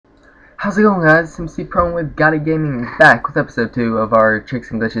How's it going, guys? MC Pro with Got It Gaming back with episode 2 of our Tricks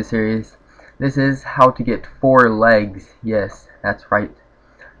and Glitches series. This is how to get 4 legs. Yes, that's right.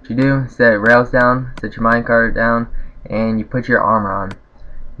 What you do, set rails down, set your minecart down, and you put your armor on.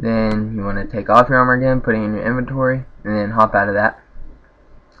 Then you want to take off your armor again, put it in your inventory, and then hop out of that.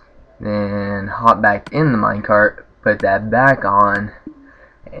 Then hop back in the minecart, put that back on,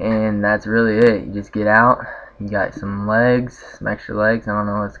 and that's really it. You just get out. You got some legs, some extra legs. I don't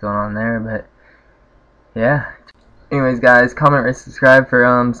know what's going on there, but yeah. Anyways, guys, comment, rate, subscribe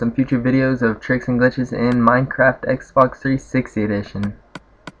for some future videos of tricks and glitches in Minecraft Xbox 360 edition.